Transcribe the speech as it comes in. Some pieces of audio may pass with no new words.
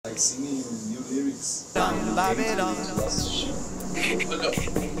like singing new lyrics.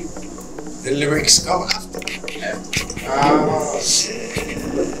 The lyrics come after.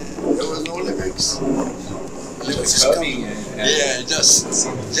 There was no lyrics. Lyrics coming. Yeah, just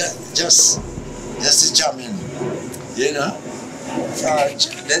the jamming. You know,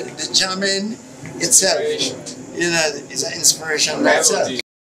 the jamming itself. You know, it's an inspiration itself.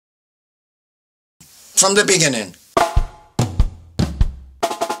 From the beginning.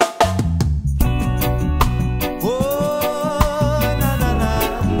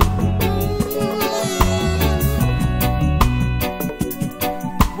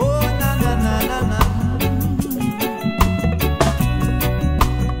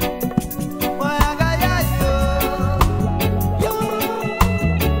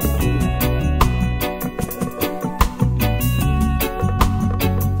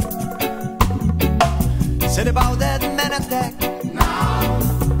 Said about that man attack. Now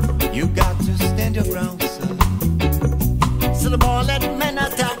you got to stand your ground, sir. Said about that man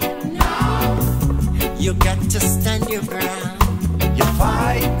attack. Now you got to stand your ground. You're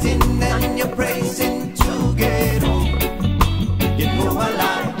fighting and you're praising to get on. You know a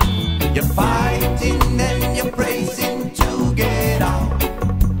lie. You're fighting and you're praising to get out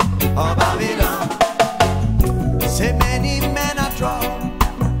of Babylon. Say many men are drawn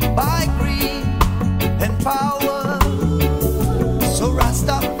by greed and power. So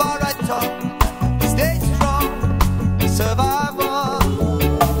Rastafari talk, stay strong, survivor.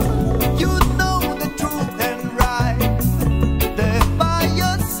 You know the truth and right, they're by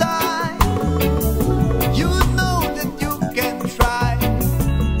your side. You know that you can try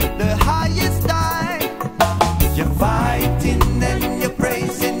the highest time. You're fighting and you're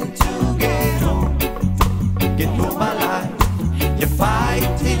praising to get home, get home alive. You're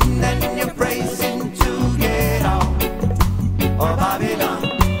fighting and you're praising to get out of Babylon.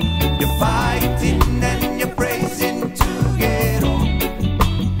 You're fighting and you're praising to get home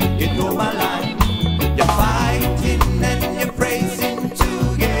alive. You're fighting and you're praising to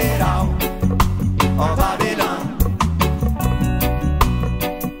get out of Babylon.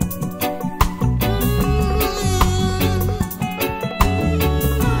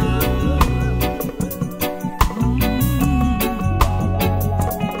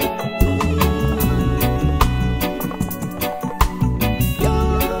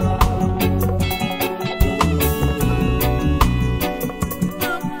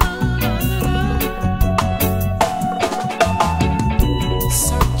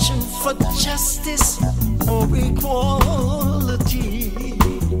 Searching for justice or equality,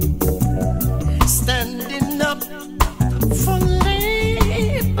 standing up for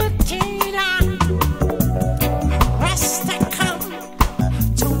liberty. Rasta come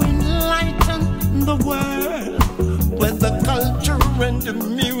to enlighten the world with the culture and the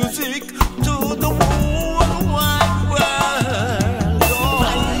music to the whole wide world.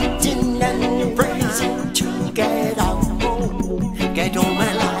 Fighting and praising to get out, get on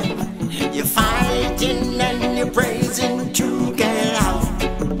my life. You're fighting and you're praising to get out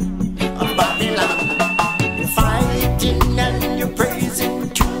of Babylon. You're fighting and you're praising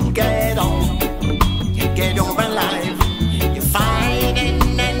to get on my life. You're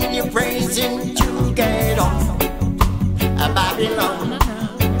fighting and you're praising to get off of Babylon.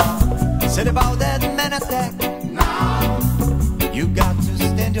 Said about that man attack. Now you got to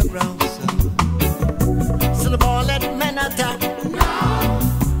stand your ground, sir. Said about that man attack.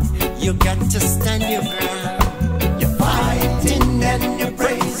 You got to stand your ground. You're fighting and you're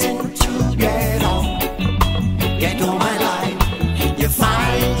praising to get on my life. You're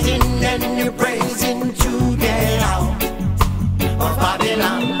fighting and you're praising to get out of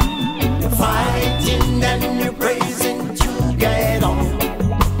Babylon. You're fighting and you're praising to get on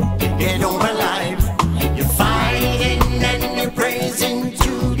my life. You're fighting and you're praising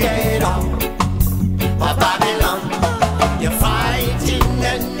to get out of Babylon. You're fighting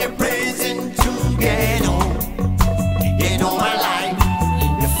and you're praising to get on my life.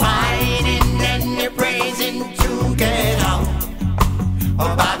 You're fighting and you're praising to get out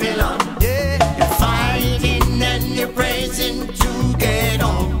of Babylon. Yeah, you're fighting and you're praising to get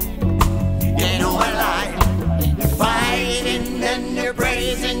on my life. You're fighting and you're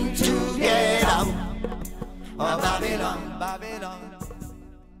praising to get out of Babylon, Babylon.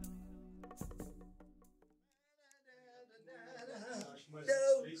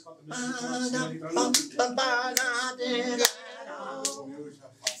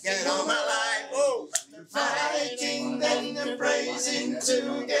 Get on my life, oh, fighting and the praising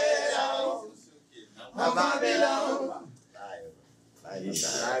to get out of Babylon.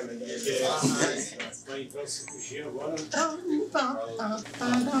 vai entrar esse coxinho agora.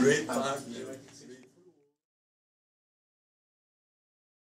 Great part.